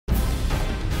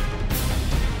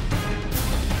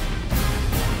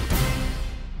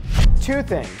Two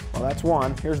things. Well, that's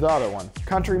one. Here's the other one.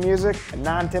 Country music and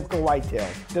non-typical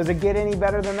whitetails. Does it get any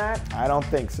better than that? I don't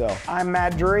think so. I'm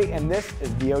Matt Drury, and this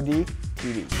is DoD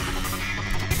TV.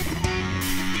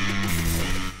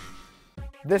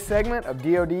 This segment of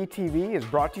DoD TV is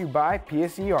brought to you by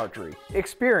PSE Archery.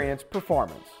 Experience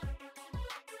performance.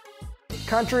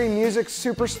 Country music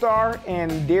superstar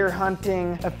and deer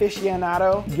hunting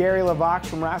aficionado Gary LeVox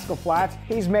from Rascal Flats,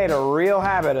 he's made a real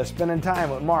habit of spending time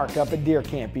with Mark up at deer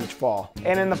camp each fall.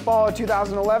 And in the fall of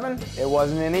 2011, it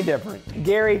wasn't any different.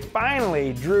 Gary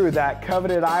finally drew that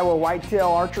coveted Iowa whitetail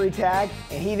archery tag,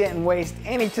 and he didn't waste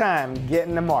any time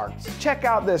getting the marks. Check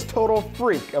out this total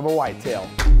freak of a whitetail.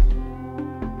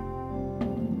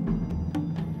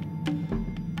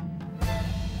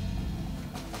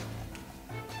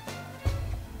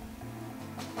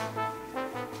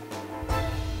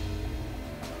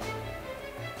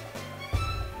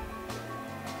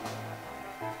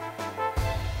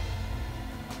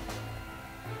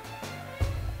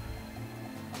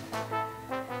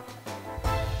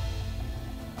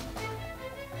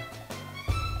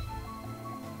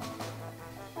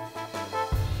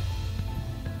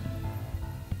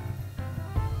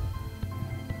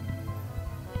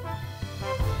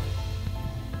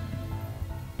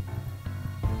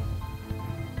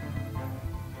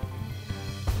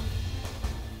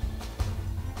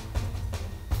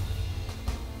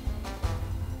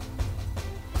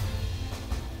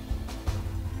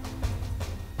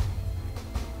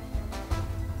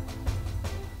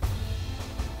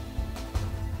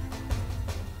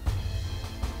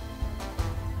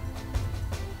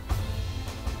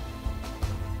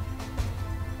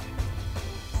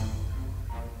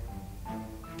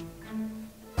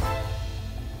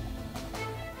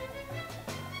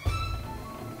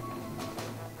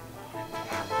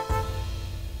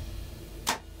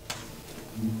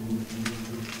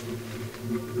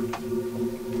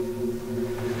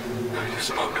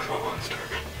 Smoked a monster.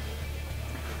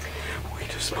 We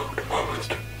just smoked a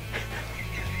monster.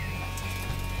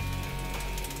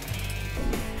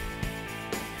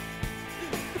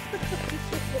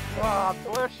 Ah,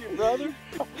 bless you, brother.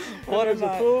 What is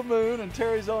a full moon and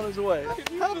Terry's on his way.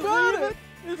 How about it?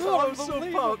 It's I'm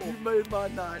so pumped you made my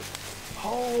night.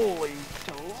 Holy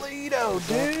Toledo,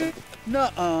 dude.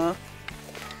 Nuh-uh.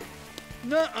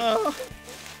 Nuh-uh.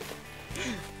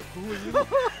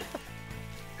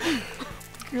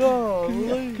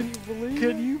 Golly.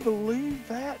 Can you believe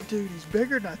that? Dude, he's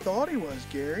bigger than I thought he was,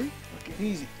 Gary. Look,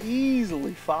 he's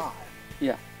easily 5.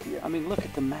 Yeah. I mean, look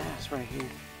at the mass right here.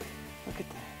 Look at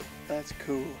that. That's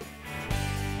cool.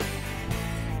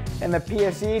 And the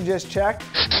PSE just checked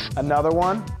another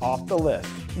one off the list.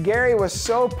 Gary was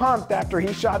so pumped after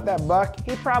he shot that buck,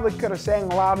 he probably could have sang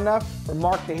loud enough for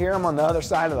Mark to hear him on the other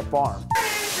side of the farm.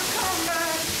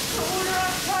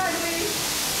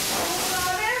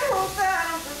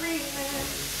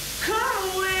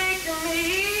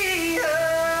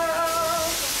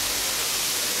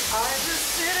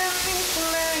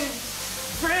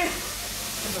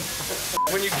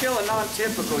 When you kill a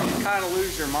non-typical, you kind of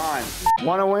lose your mind.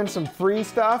 Want to win some free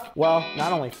stuff? Well,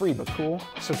 not only free, but cool.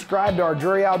 Subscribe to our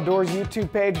Drury Outdoors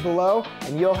YouTube page below,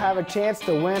 and you'll have a chance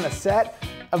to win a set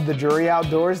of the Drury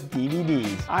Outdoors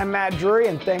DVDs. I'm Matt Drury,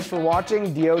 and thanks for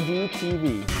watching DoD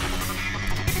TV.